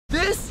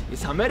This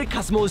is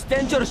America's most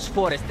dangerous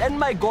forest, and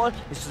my goal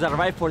is to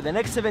survive for the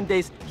next 7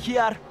 days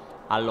here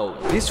alone.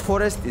 This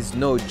forest is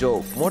no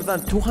joke. More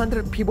than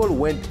 200 people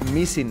went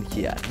missing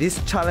here. This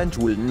challenge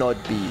will not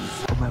be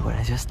easy. Oh my god,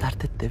 I just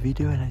started the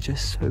video and I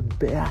just saw a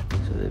bear.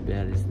 So the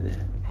bear is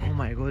there. Oh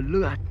my god,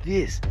 look at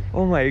this.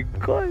 Oh my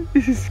god,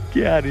 this is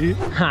scary.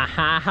 Ha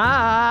ha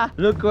ha!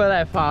 Look what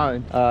I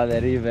found. Oh,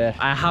 the river.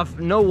 I have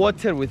no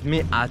water with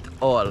me at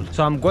all.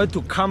 So I'm going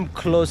to come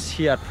close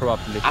here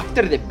probably.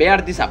 After the bear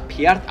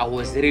disappeared, I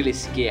was really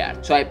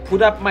scared. So I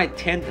put up my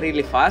tent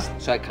really fast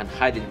so I can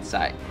hide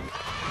inside.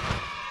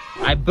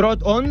 I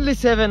brought only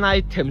 7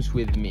 items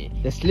with me.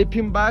 The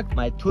sleeping bag,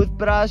 my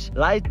toothbrush,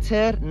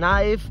 lighter,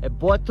 knife, a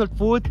bottle of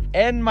food,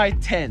 and my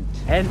tent.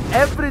 And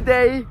every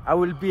day, I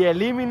will be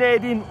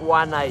eliminating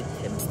 1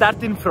 item,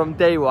 starting from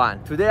day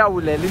 1. Today, I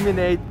will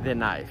eliminate the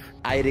knife.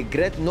 I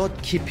regret not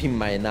keeping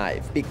my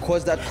knife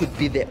because that could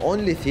be the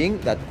only thing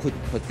that could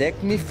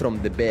protect me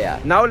from the bear.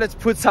 Now let's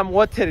put some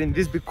water in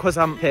this because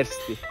I'm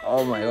thirsty.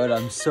 Oh my god,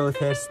 I'm so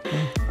thirsty.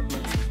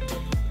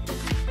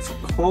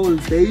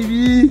 Cold,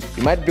 baby.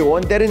 You might be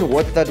wondering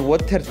what that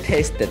water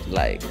tasted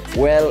like.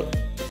 Well,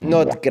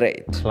 not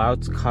great.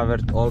 Clouds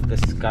covered all the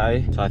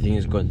sky, so I think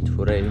it's going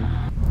to rain.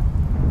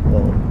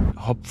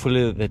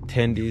 Hopefully the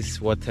tent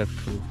is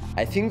waterproof.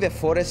 I think the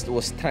forest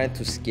was trying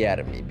to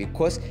scare me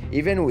because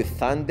even with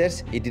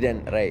thunders, it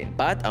didn't rain.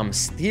 But I'm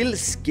still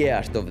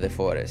scared of the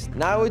forest.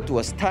 Now it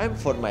was time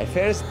for my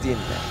first dinner.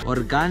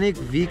 Organic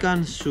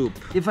vegan soup.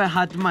 If I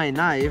had my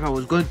knife, I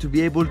was going to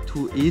be able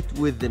to eat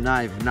with the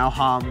knife. Now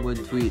how I'm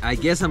going to eat? I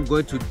guess I'm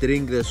going to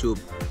drink the soup.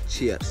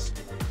 Cheers.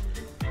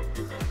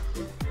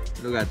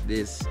 Look at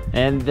this.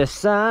 And the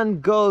sun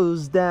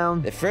goes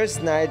down. The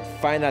first night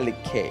finally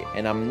came,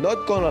 and I'm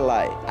not gonna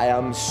lie, I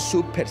am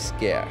super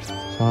scared. So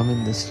I'm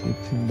in the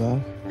sleeping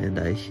bag and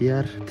I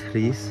hear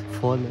trees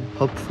falling.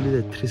 Hopefully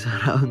the trees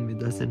around me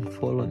doesn't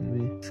fall on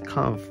me. It's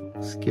kind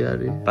of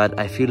scary, but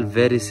I feel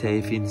very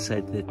safe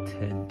inside the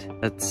tent.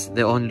 That's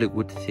the only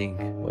good thing.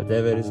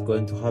 Whatever is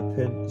going to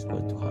happen is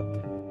going to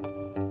happen.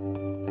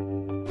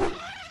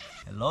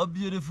 Hello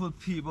beautiful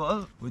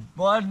people, good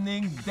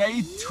morning,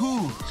 day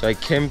 2. So I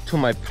came to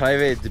my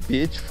private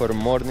beach for a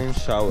morning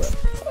shower.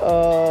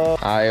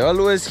 I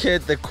always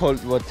hate the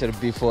cold water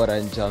before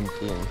I jump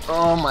in.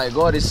 Oh my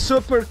god, it's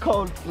super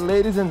cold,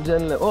 ladies and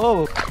gentlemen.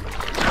 Oh!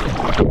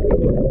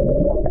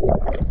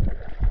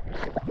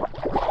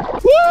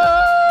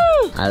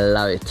 Woo! I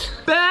love it.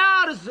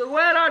 Bears,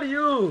 where are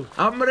you?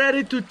 I'm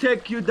ready to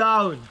take you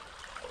down.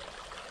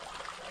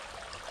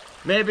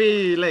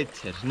 Maybe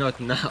later, not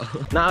now.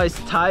 Now it's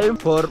time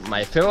for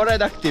my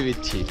favorite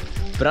activity,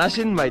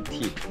 brushing my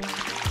teeth.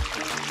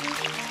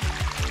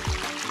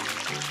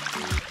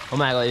 Oh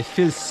my god, it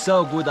feels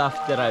so good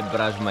after I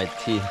brush my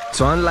teeth. It's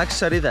one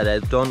luxury that I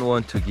don't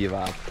want to give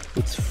up.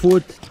 It's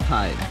food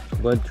time.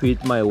 I'm going to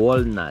eat my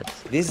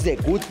walnuts. This is a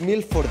good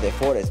meal for the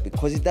forest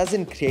because it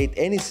doesn't create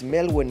any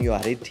smell when you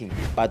are eating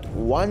it. But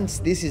once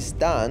this is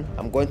done,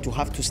 I'm going to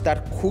have to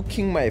start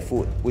cooking my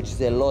food, which is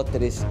a lot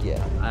riskier.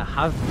 I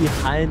have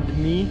behind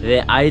me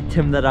the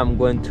item that I'm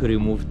going to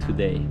remove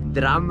today.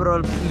 Drum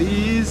roll,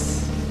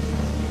 please.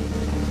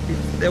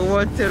 It's the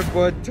water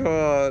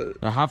bottle.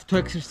 I have to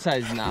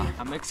exercise now.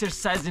 I'm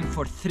exercising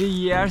for 3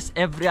 years,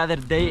 every other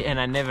day, and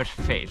I never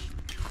fail.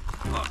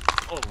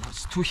 Oh,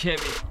 it's too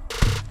heavy.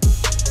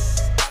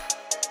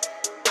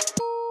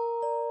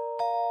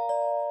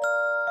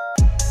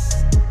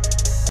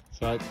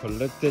 So I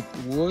collected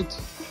wood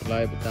to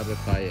light up a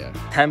fire.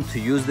 Time to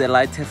use the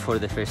lighter for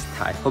the first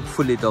time.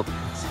 Hopefully it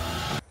opens.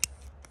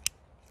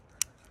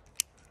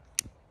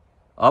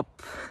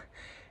 Up.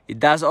 It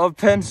does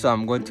open, so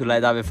I'm going to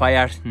light up a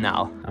fire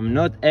now. I'm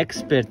not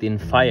expert in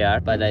fire,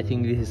 but I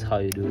think this is how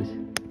you do it.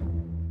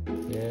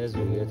 Yes,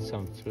 we get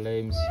some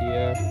flames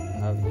here.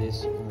 Have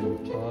this on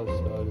top,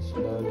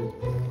 slowly.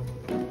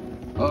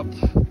 Up.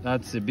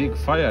 That's a big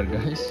fire,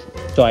 guys.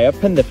 So I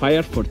opened the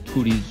fire for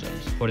 2 reasons.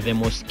 For the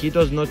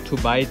mosquitoes not to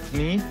bite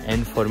me,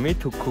 and for me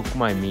to cook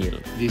my meal.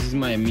 This is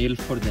my meal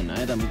for the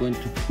night. I'm going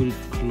to put it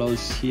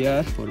close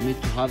here for me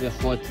to have a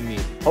hot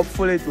meal.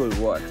 Hopefully it will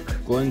work.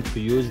 Going to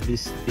use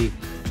this stick.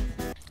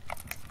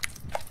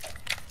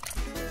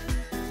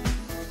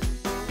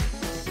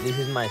 This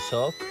is my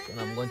sock, and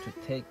I'm going to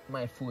take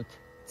my food.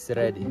 It's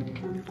ready.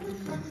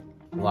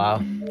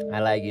 Wow, I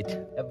like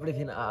it.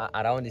 Everything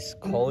around is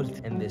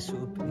cold and the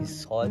soup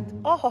is hot.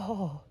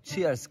 Oh,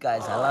 cheers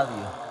guys, I love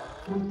you.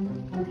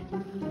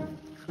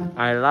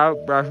 I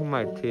love brushing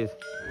my teeth.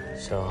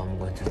 So I'm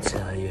going to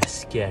tell you a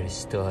scary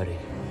story.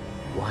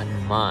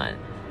 One man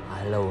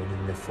alone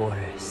in the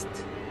forest.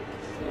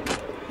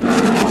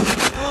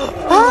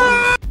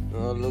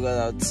 Oh, look at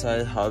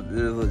outside, how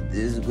beautiful this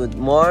is. Good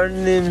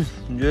morning,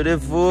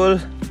 beautiful.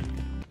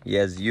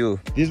 Yes, you.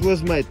 This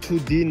was my 2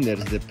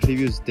 dinners the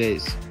previous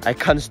days. I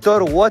can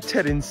store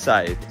water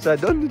inside, so I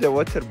don't need a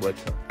water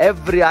bottle.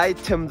 Every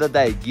item that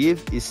I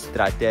give is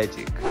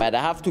strategic. But I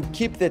have to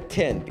keep the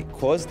tent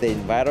because the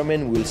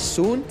environment will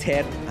soon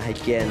turn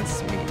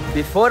against me.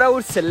 Before I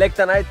will select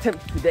an item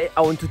today,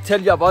 I want to tell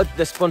you about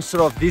the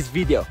sponsor of this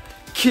video,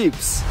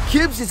 Keeps.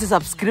 Keeps is a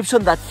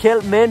subscription that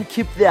helps men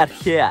keep their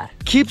hair.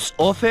 Keeps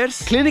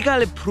offers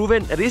clinically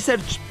proven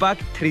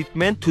research-backed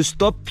treatment to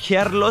stop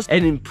hair loss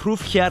and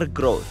improve hair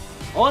growth.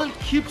 All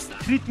Keeps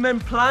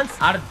treatment plans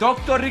are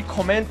doctor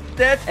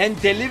recommended and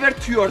delivered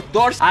to your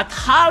doors at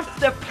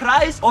half the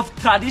price of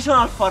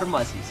traditional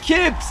pharmacies.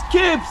 Keeps.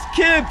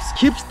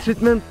 Keeps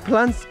treatment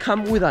plans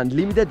come with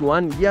unlimited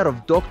 1 year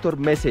of doctor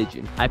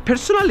messaging. I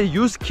personally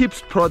use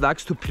Keeps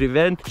products to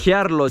prevent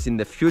hair loss in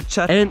the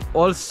future and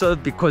also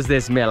because they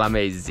smell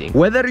amazing.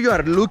 Whether you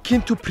are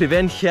looking to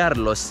prevent hair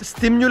loss,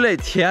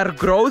 stimulate hair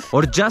growth,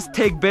 or just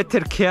take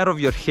better care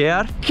of your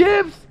hair,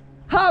 Keeps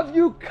have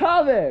you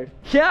covered.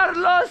 Hair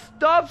loss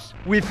stops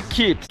with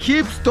Keeps.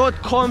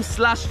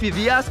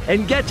 Keeps.com/FIDIAS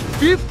and get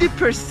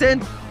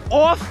 50%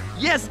 off.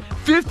 Yes,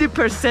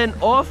 50%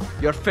 off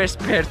your first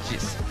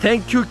purchase.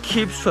 Thank you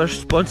Keeps for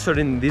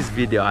sponsoring this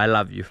video. I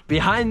love you.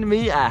 Behind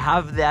me I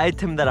have the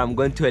item that I'm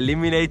going to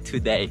eliminate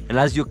today, and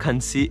as you can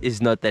see, it's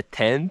not a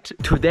tent.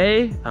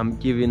 Today I'm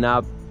giving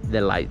up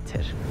the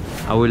lighter.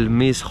 I will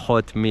miss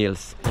hot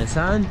meals. The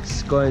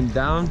sun's going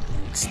down.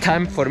 It's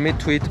time for me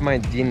to eat my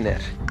dinner.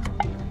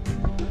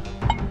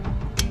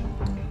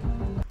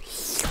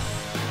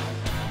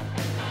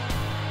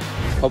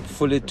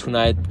 Hopefully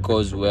tonight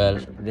goes well.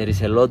 There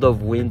is a lot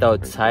of wind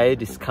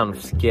outside. It's kind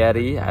of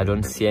scary. I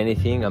don't see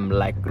anything. I'm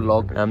like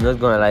locked. I'm not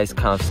gonna lie, it's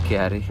kind of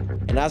scary.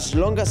 And as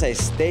long as I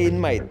stay in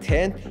my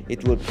tent,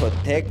 it will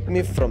protect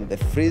me from the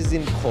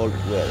freezing cold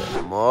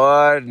weather.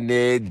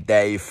 Morning,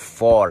 day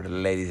 4,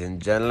 ladies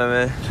and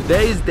gentlemen.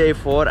 Today is day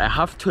 4. I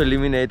have to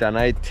eliminate an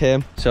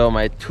item. So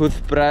my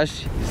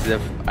toothbrush is the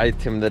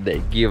item that I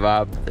give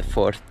up the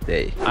 4th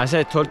day. As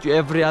I told you,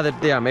 every other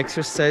day I'm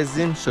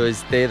exercising, so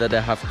it's the day that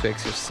I have to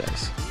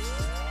exercise.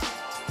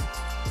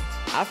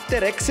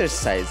 After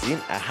exercising,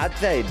 I had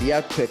the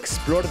idea to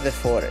explore the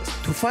forest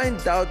to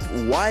find out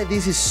why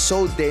this is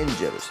so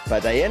dangerous,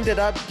 but I ended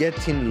up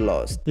getting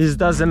lost. This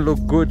doesn't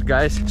look good,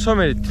 guys. So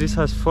many trees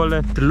has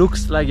fallen. It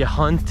looks like a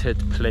haunted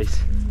place.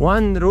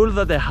 One rule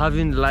that I have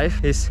in life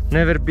is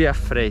never be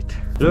afraid.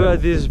 Look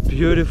at this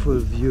beautiful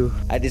view.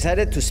 I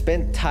decided to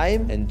spend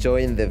time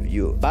enjoying the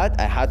view, but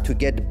I had to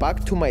get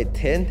back to my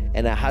tent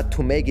and I had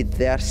to make it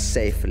there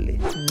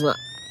safely.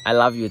 I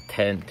love you,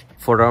 tent.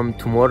 From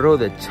tomorrow,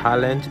 the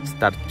challenge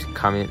starts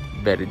becoming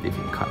very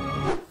difficult.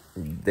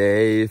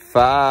 Day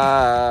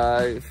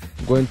 5.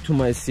 Going to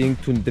my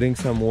sink to drink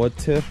some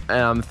water.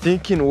 And I'm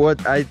thinking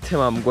what item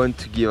I'm going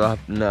to give up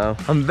now.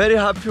 I'm very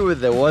happy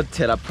with the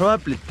water. I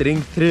probably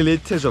drink 3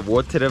 liters of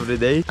water every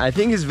day. I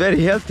think it's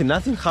very healthy.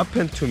 Nothing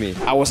happened to me.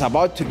 I was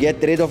about to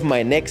get rid of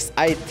my next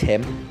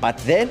item, but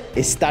then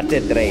it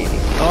started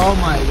raining. Oh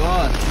my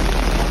god.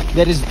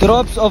 There is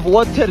drops of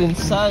water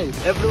inside.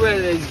 Everywhere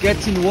there is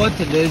getting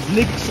water. There is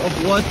leaks of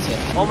water.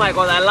 Oh my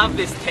god, I love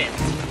this tent.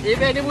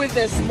 Even with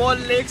the small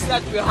leaks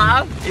that we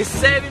have, it's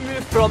saving me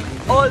from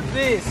all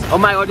this. Oh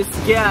my god, it's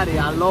scary.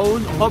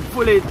 Alone.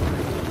 Hopefully,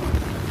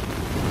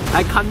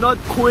 I cannot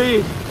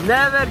quit.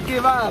 Never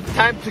give up.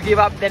 Time to give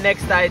up the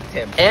next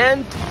item.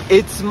 And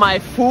it's my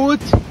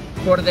food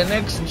for the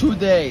next 2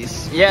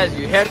 days. Yes,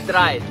 you heard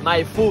right.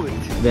 My food.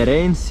 The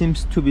rain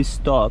seems to be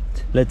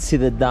stopped. Let's see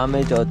the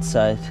damage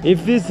outside.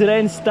 If this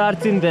rain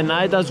starts in the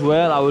night as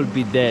well, I will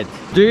be dead.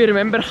 Do you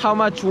remember how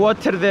much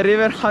water the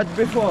river had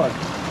before?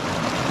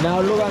 Now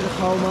look at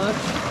how much.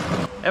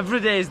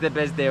 Every day is the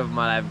best day of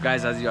my life,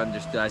 guys, as you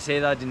understood. I say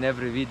that in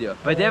every video.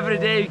 But every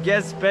day it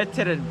gets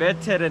better and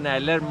better and I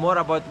learn more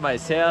about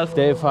myself.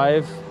 Day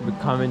 5,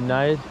 becoming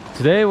night.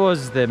 Today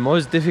was the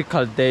most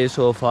difficult day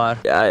so far.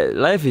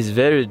 Life is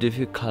very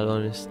difficult,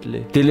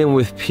 honestly. Dealing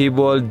with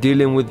people,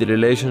 dealing with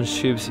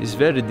relationships is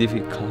very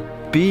difficult.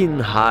 Being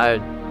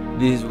hard,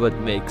 this is what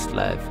makes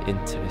life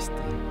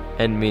interesting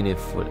and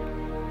meaningful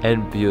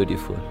and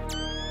beautiful.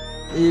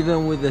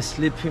 Even with the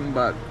sleeping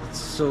bag, it's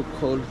so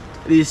cold.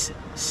 This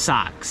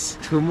sucks.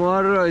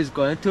 Tomorrow is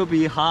going to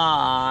be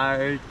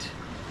hard.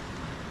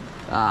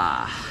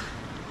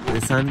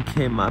 The sun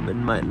came up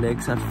and my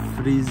legs are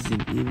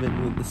freezing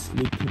even with the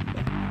sleeping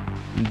bag.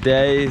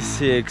 Day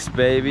 6,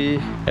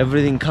 baby.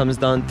 Everything comes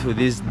down to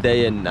this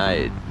day and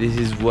night. This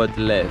is what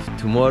left.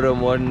 Tomorrow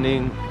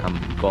morning, I'm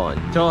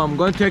gone. So I'm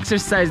going to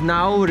exercise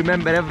now.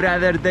 Remember, every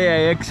other day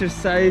I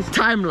exercise.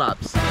 Time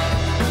lapse.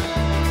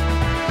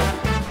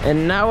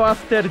 And now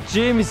after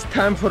gym, it's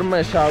time for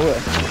my shower.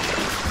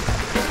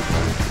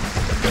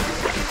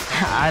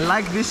 I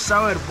like this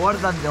shower more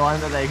than the one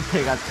that I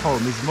take at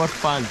home. It's more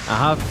fun. I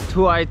have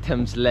 2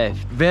 items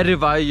left. Very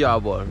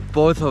valuable,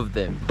 both of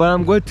them. But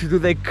I'm going to do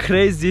the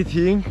crazy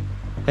thing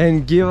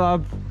and give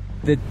up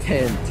the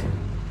tent.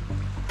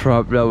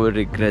 Probably I will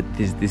regret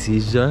this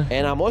decision.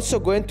 And I'm also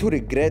going to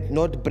regret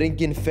not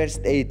bringing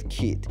first aid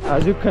kit.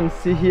 As you can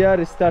see here,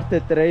 it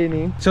started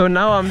raining. So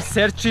now I'm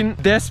searching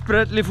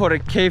desperately for a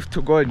cave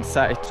to go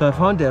inside. So I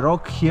found a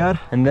rock here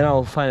and then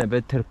I'll find a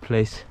better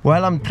place.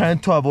 While I'm trying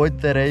to avoid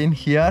the rain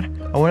here,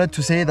 I wanted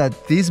to say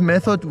that this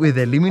method with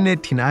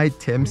eliminating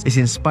items is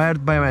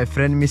inspired by my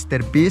friend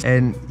Mr. Beast,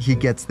 and he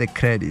gets the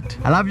credit.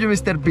 I love you,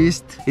 Mr.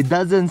 Beast. It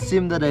doesn't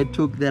seem that I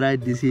took the right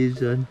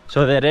decision.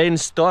 So the rain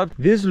stopped.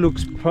 This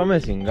looks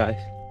promising, guys.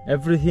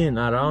 Everything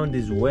around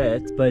is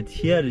wet, but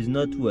here is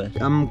not wet.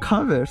 I'm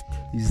covered.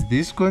 Is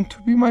this going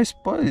to be my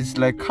spot? It's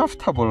like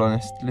comfortable,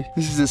 honestly.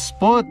 This is a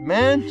spot,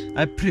 man.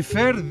 I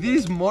prefer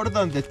this more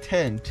than the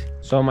tent.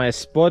 So my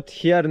spot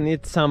here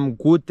needs some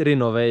good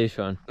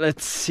renovation.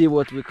 Let's see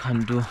what we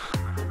can do.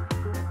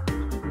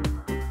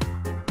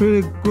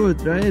 Pretty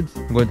good, right?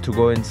 I'm going to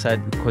go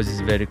inside because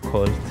it's very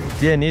cold.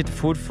 Didn't eat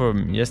food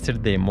from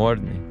yesterday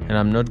morning, and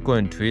I'm not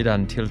going to eat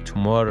until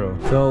tomorrow.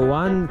 So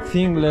one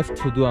thing left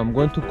to do, I'm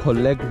going to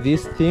collect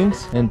these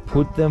things and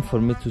put them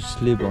for me to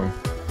sleep on.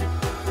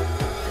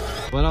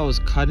 While I was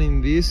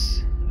cutting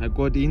this, I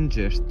got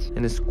injured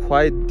and it's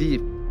quite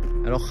deep.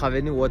 I don't have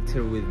any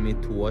water with me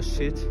to wash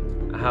it.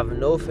 I have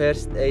no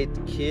first aid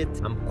kit.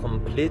 I'm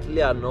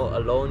completely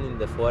alone in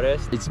the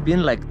forest. It's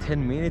been like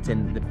 10 minutes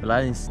and the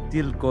blood is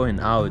still going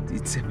out.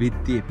 It's a bit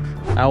deep.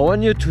 I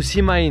want you to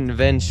see my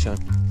invention.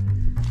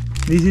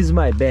 This is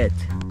my bed.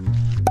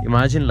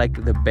 Imagine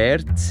like the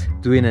birds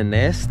doing a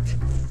nest.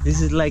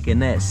 This is like a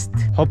nest.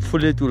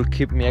 Hopefully it will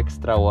keep me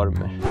extra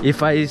warmer.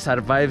 If I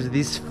survive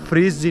this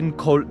freezing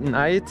cold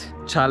night,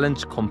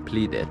 challenge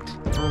completed.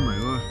 Oh my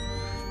god.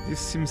 This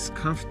seems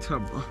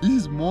comfortable. This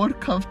is more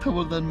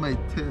comfortable than my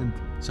tent.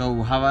 So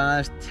we have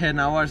another 10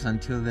 hours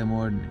until the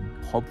morning.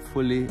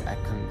 Hopefully I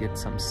can get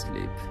some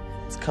sleep.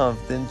 It's kind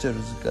of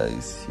dangerous,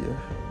 guys, here.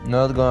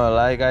 Not gonna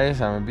lie,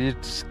 guys, I'm a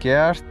bit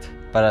scared,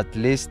 but at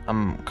least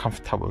I'm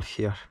comfortable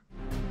here.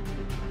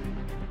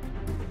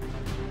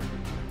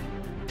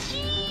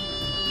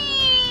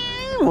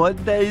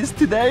 What day is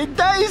today?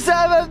 Day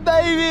 7,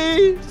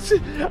 babies!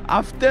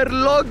 After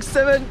long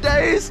 7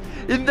 days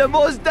in the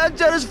most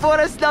dangerous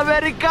forest in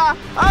America,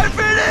 I'm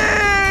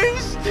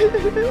finished!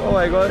 Oh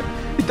my god,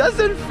 it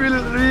doesn't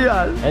feel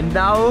real. And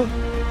now,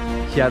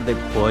 here the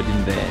quote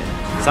in the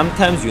end.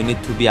 Sometimes you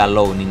need to be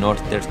alone in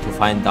order to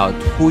find out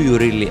who you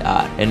really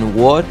are and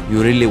what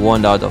you really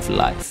want out of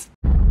life.